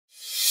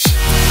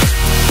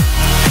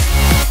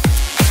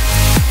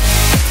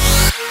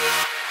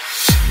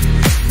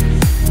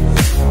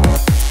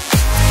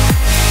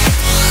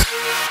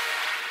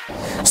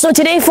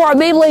So today for our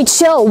Beyblade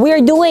show,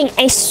 we're doing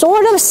a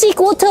sort of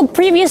sequel to a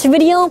previous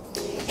video,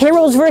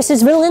 Heroes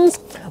versus Villains.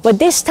 But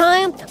this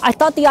time, I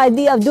thought the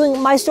idea of doing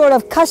my sort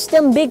of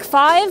custom Big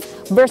 5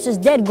 versus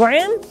Dead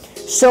Gran.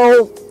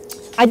 So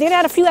I did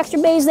add a few extra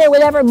bays there,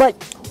 whatever, but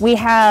we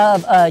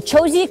have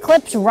Cho-Z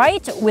Eclipse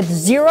right with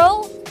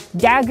 0,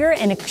 Dagger,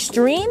 and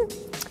Extreme.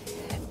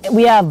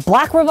 We have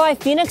Black Revive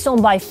Phoenix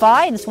owned by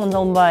Phi. This one's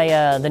owned by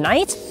the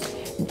Knight.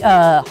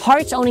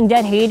 Hearts owning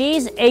Dead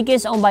Hades.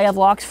 Aegis owned by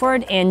Evel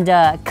Oxford. And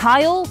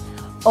Kyle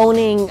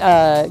owning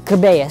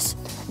Cabeus.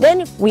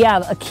 Then we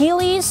have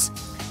Achilles,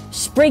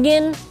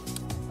 Spriggan,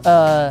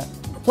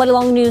 Bloody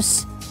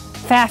Longinus,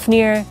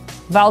 Fafnir,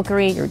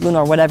 Valkyrie, or Luna,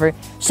 or whatever.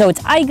 So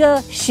it's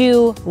Aiga,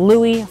 Shu,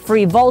 Louis,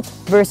 Free Valt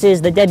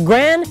versus the Dead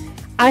Gran.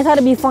 I thought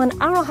it'd be fun.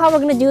 I don't know how we're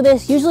gonna do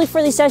this. Usually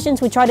for these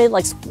sessions, we try to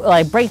like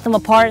break them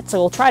apart. So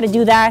we'll try to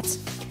do that,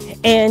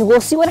 and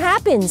we'll see what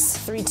happens.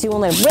 3, 2,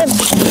 1, let it rip.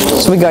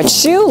 So we got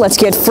Shu. Let's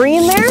get Free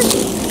in there.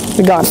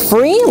 We got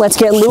Free. Let's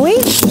get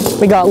Louis.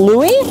 We got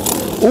Louis.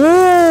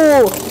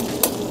 Ooh,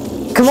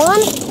 come on.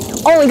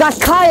 Oh, we got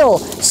Kyle.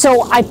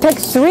 So I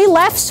picked 3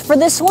 lefts for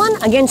this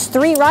one against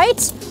 3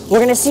 rights. We're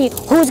gonna see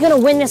who's gonna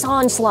win this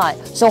onslaught.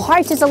 So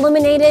Hearts is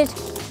eliminated.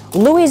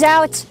 Louis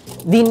out.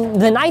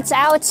 The Knight's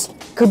out.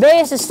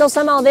 Cabeus is still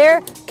somehow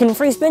there. Can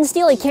Free spin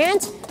steal? He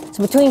can't. It's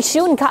between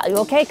Shu and Kyle.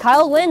 Okay,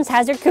 Kyle wins.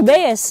 Hazard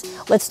Cabeus.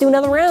 Let's do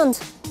another round.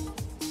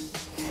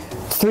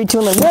 3, 2,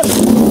 1, let rip.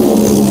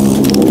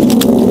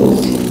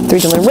 3,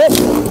 2, 1, rip.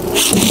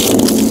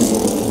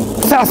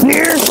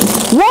 Fafnir.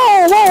 Whoa,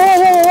 whoa, whoa,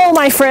 whoa, whoa,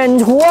 my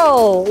friend.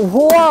 Whoa,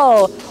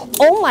 whoa.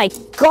 Oh my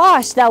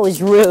gosh, that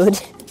was rude.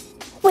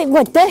 Wait,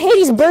 what? That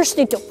Hades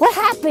bursted. What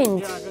happened?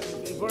 Yeah,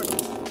 it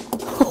bursted.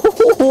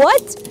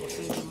 What?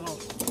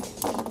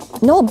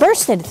 No, it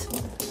bursted.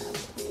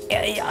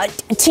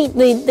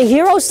 The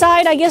hero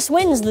side, I guess,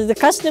 wins. The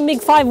custom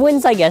Big 5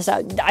 wins, I guess.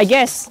 I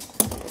guess.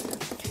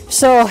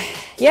 So,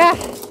 yeah.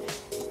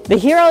 The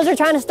heroes are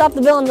trying to stop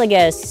the villains, I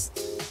guess.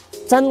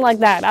 Something like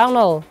that. I don't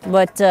know.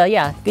 But,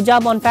 yeah. Good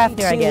job on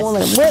Fafnir, I guess.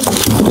 Let it rip.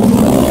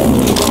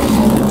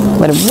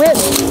 Let it rip.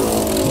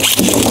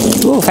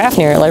 Ooh,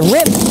 Fafnir. Let it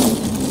rip.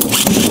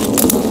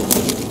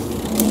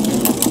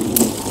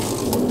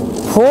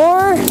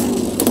 Poor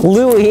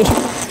Louis.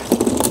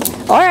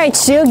 Alright,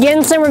 Shu,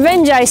 getting some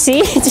revenge, I see.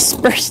 It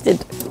just bursted.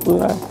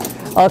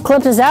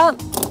 Eclipse is out.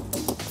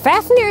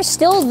 Fafnir's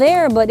still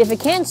there, but if it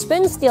can't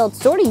spin steal, it's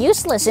sort of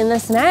useless in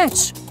this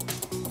match.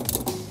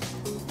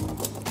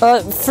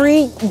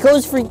 Free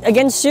goes for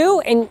against Shu,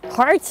 and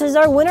Hearts is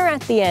our winner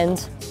at the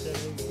end.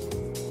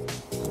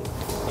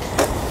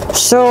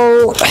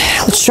 So,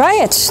 let's try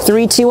it.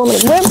 3, 2, 1,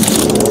 let it rip.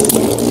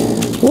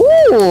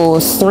 Ooh,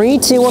 3,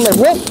 2, 1, let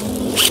it rip.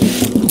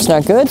 It's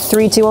not good.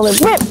 3, 2, 1, let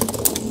it rip.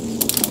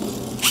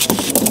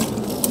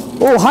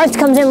 Oh, Hearts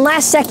comes in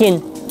last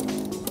second.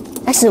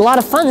 Actually, a lot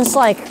of fun. It's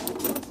like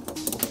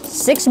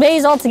 6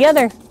 bays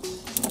altogether. Oh,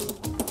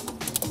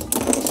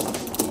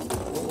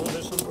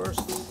 there's some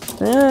burst.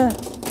 Yeah.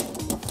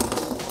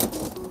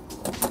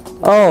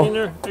 Oh.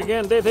 Winner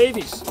again, Dead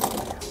Hades.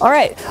 All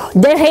right.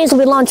 Dead Hades will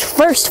be launched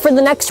first for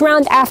the next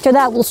round. After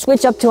that, we'll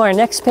switch up to our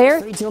next pair.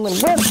 3, 2, 1,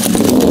 rip.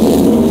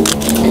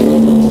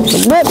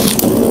 Rip.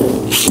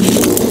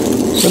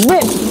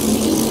 Rip.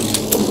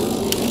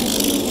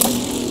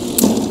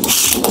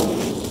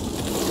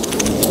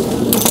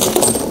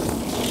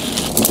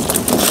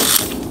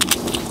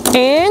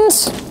 And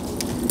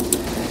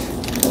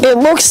it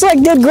looks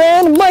like Dead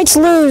Gran might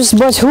lose,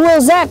 but who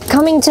is that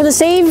coming to the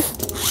save?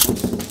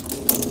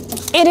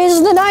 It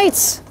is the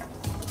Knights.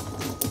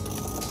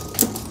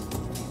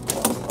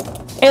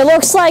 It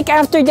looks like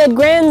after Dead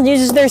Gran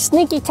uses their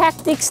sneaky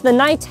tactics, the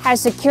Knight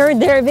has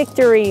secured their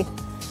victory.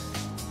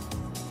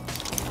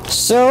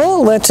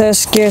 So let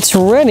us get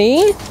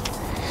ready.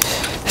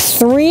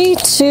 3,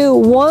 2,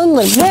 1,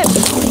 let's rip.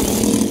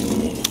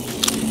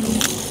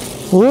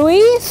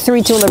 Louis,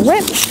 3, 2, 1, let's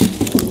rip.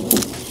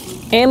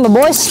 And my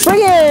boy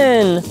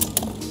Spriggan.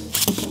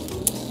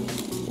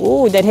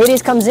 Ooh, Dead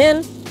Hades comes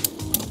in.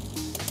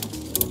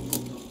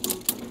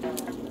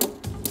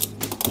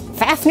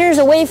 Fafnir's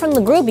away from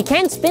the group. He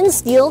can't spin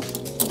steal.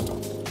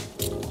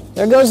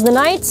 There goes the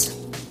Knight.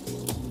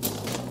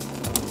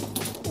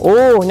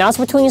 Oh, now it's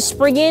between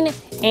Spriggan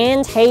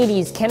and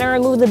Hades. Can I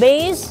remove the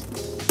bays?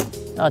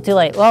 Oh, too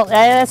late. Well,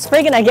 that's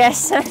Spriggan, I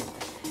guess.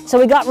 So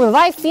we got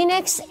Revive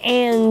Phoenix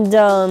and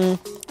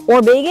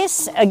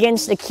Aegis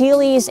against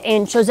Achilles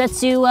and Cho-Z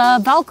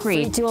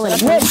Valkyrie. 3, 2, 1, let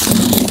it rip.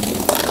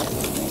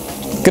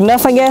 Good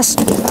enough, I guess.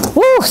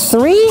 Woo!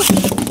 3,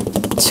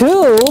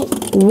 2,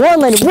 1,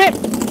 let it rip.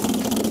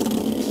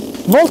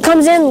 Valt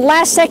comes in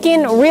last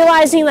second,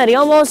 realizing that he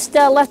almost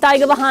left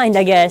Aiga behind,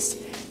 I guess.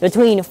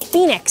 Between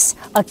Phoenix,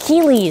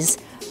 Achilles,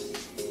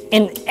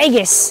 and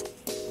Aegis.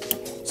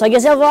 So I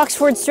guess Evel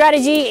Oxford's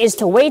strategy is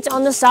to wait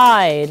on the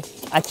side.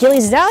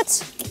 Achilles is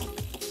out.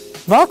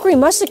 Valkyrie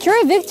must secure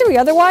a victory,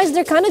 otherwise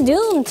they're kind of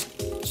doomed.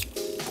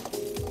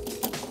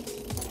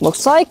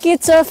 Looks like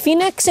it's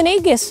Phoenix and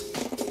Aegis.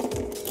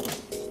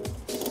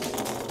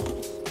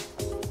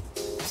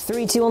 3,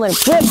 3, 2, 1, let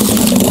it rip.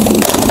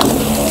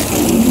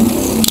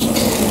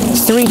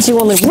 3, 2,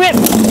 1, let it rip.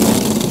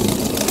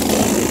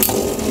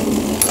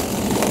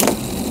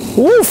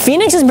 Ooh,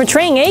 Phoenix is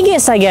betraying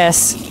Aegis, I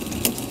guess.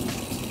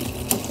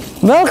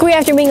 Valkyrie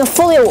after being a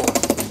fully...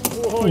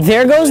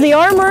 There goes the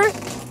armor.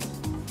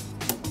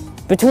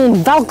 Between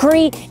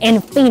Valkyrie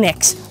and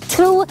Phoenix.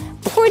 Two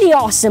pretty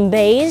awesome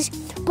bays.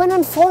 But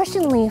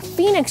unfortunately,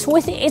 Phoenix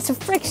with its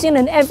friction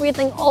and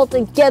everything all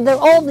together,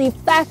 all the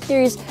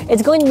factors,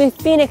 it's going to be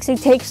Phoenix who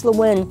takes the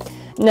win.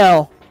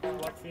 No.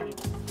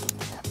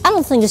 I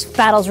don't think this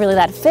battle's really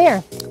that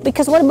fair.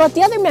 Because what about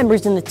the other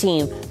members in the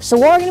team? So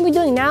what we're going to be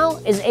doing now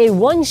is a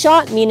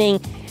one-shot,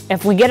 meaning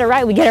if we get it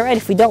right, we get it right.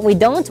 If we don't, we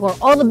don't. Where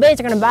all the bays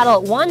are going to battle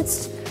at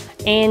once.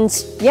 And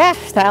yeah,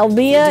 that'll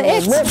be it.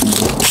 Let it rip.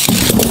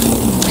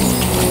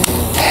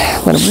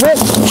 Let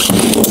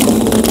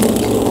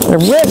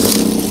it rip.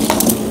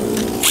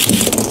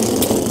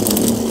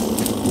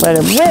 Let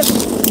it rip.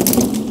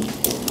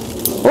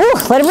 Ooh,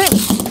 let it rip.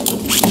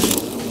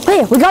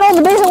 Hey, we got all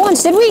the bays at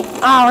once, did we?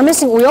 Ah, we're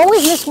missing. We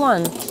always miss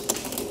one.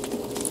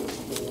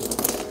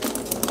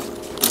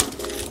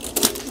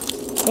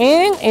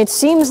 And it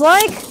seems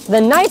like the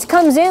Knight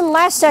comes in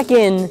last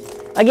second.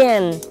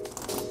 Again.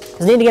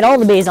 Because they need to get all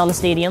the bays on the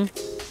stadium.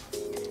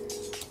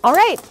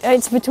 Alright,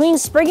 it's between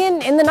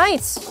Spriggan and the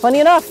Knights. Funny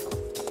enough.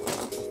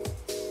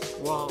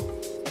 Wow.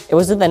 It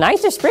was the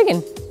Knights or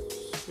Spriggan?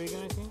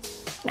 Spriggan, I think?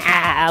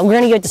 Nah, we're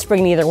gonna give it to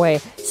Spriggan either way.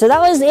 So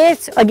that was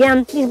it.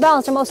 Again, these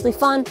battles are mostly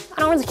fun.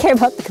 I don't really care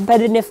about the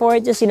competitiveness for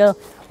it. Just, you know,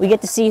 we get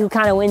to see who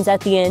kind of wins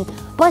at the end.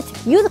 But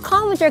you, the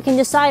commenter, can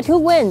decide who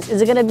wins.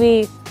 Is it gonna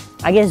be,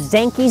 I guess,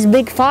 Zankye's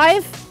Big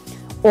 5?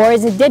 Or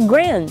is it Dead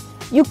Gran?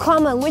 You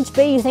comment which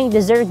bay you think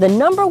deserves the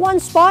 #1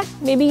 spot.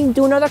 Maybe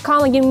do another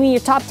comment giving me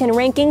your top 10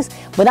 rankings.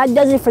 But that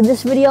does it for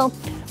this video.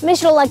 Make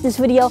sure to like this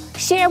video,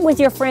 share it with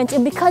your friends,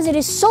 and because it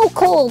is so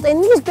cold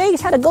and these bays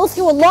had to go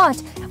through a lot,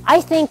 I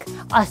think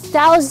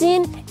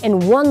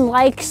 1,001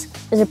 likes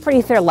is a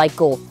pretty fair like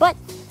goal. But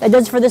that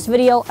does it for this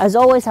video. As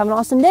always, have an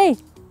awesome day.